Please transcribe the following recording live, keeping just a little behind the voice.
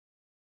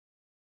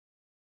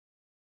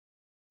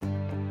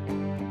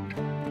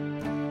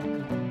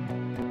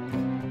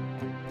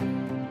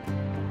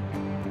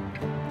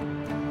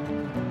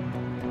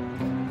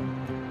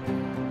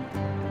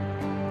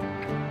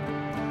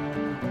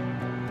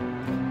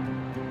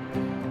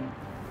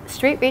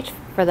Street Reach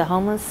for the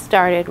Homeless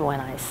started when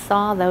I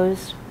saw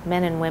those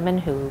men and women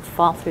who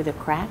fall through the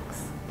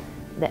cracks,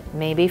 that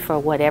maybe for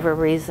whatever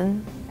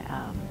reason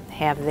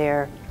have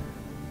their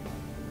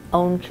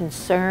own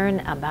concern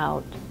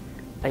about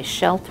a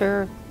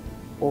shelter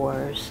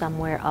or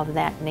somewhere of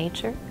that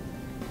nature,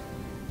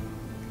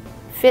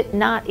 fit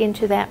not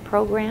into that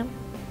program,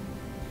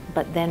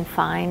 but then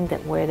find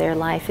that where their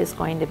life is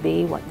going to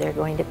be, what they're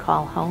going to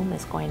call home,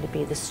 is going to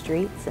be the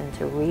streets, and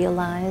to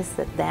realize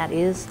that that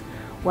is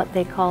what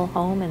they call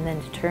home, and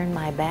then to turn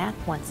my back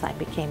once I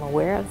became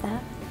aware of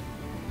that.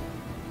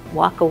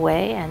 Walk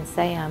away and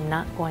say I'm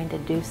not going to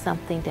do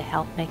something to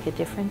help make a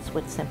difference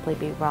would simply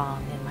be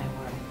wrong in my world.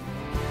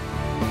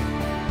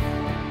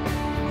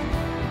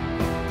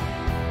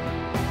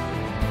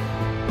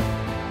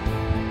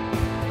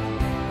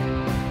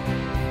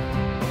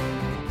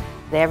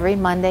 Every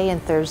Monday and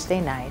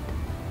Thursday night,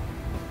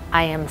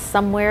 I am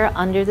somewhere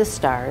under the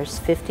stars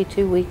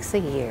 52 weeks a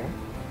year,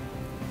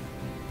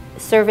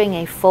 serving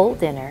a full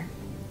dinner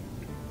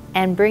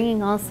and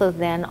bringing also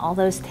then all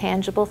those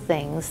tangible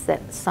things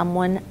that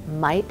someone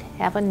might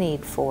have a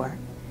need for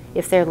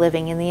if they're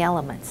living in the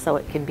elements. So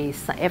it can be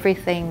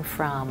everything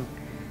from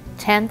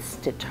tents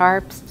to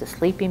tarps to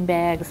sleeping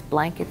bags,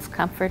 blankets,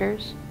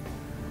 comforters.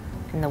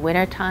 In the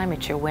wintertime,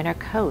 it's your winter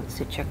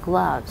coats, it's your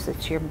gloves,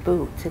 it's your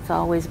boots, it's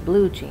always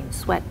blue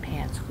jeans,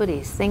 sweatpants,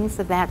 hoodies, things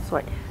of that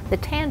sort, the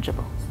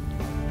tangibles.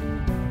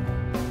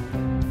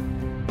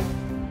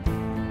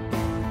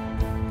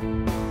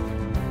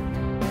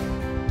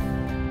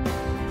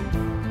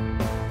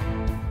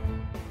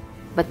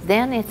 But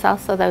then it's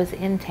also those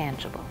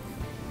intangibles.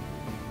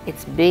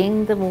 It's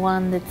being the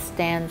one that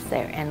stands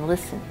there and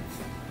listens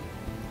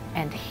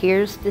and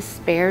hears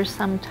despair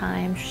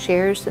sometimes,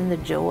 shares in the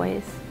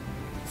joys,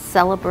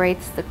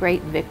 celebrates the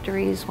great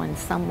victories when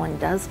someone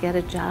does get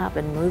a job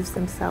and moves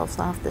themselves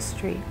off the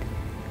street.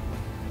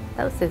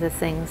 Those are the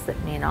things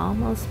that mean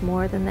almost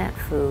more than that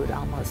food,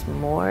 almost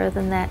more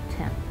than that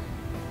tent,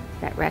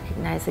 that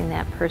recognizing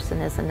that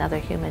person as another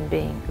human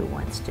being who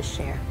wants to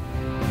share.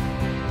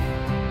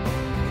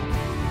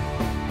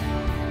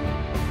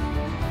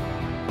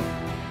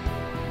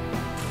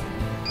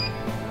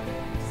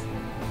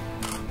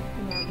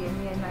 Give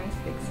me a nice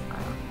big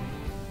smile.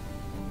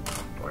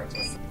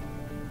 Gorgeous.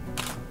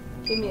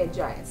 Give me a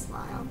giant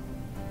smile.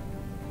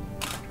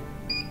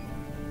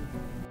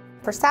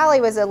 For Sally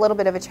was a little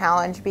bit of a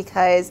challenge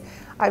because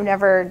I've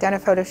never done a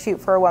photo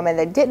shoot for a woman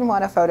that didn't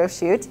want a photo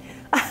shoot.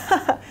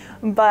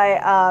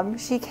 But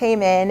she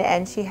came in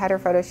and she had her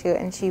photo shoot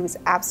and she was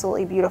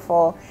absolutely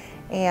beautiful.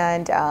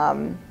 And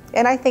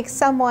I think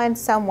someone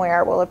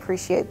somewhere will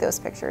appreciate those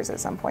pictures at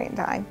some point in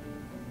time.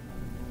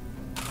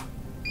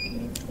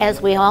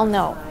 As we all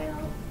know,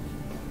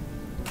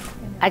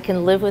 I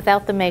can live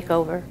without the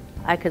makeover,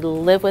 I could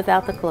live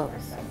without the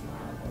clothes,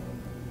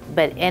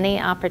 but any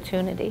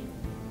opportunity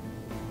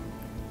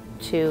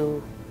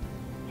to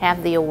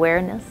have the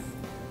awareness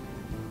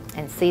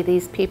and see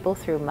these people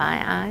through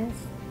my eyes,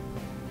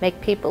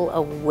 make people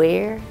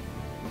aware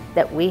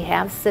that we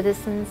have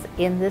citizens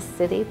in this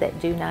city that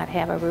do not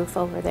have a roof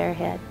over their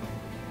head,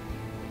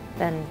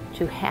 then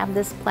to have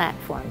this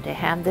platform, to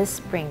have this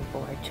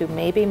springboard, to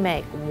maybe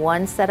make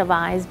one set of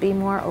eyes be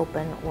more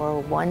open or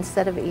one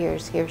set of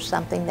ears hear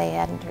something they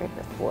hadn't heard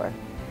before,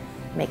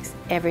 makes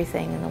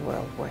everything in the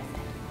world worth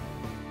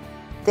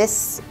it.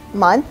 This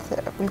month,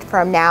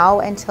 from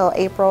now until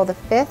April the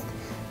 5th,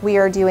 we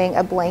are doing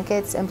a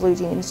blankets and blue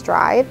jeans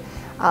drive.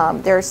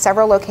 There are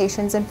several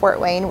locations in Fort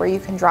Wayne where you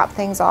can drop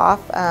things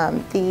off.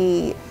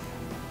 The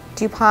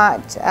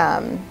DuPont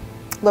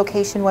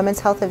location, Women's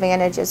Health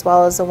Advantage, as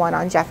well as the one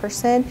on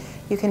Jefferson,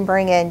 you can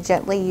bring in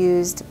gently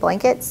used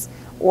blankets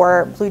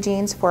or blue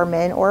jeans for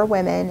men or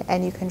women,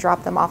 and you can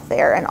drop them off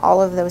there, and all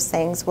of those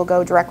things will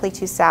go directly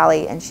to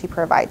Sally, and she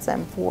provides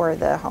them for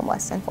the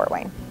homeless in Fort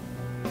Wayne.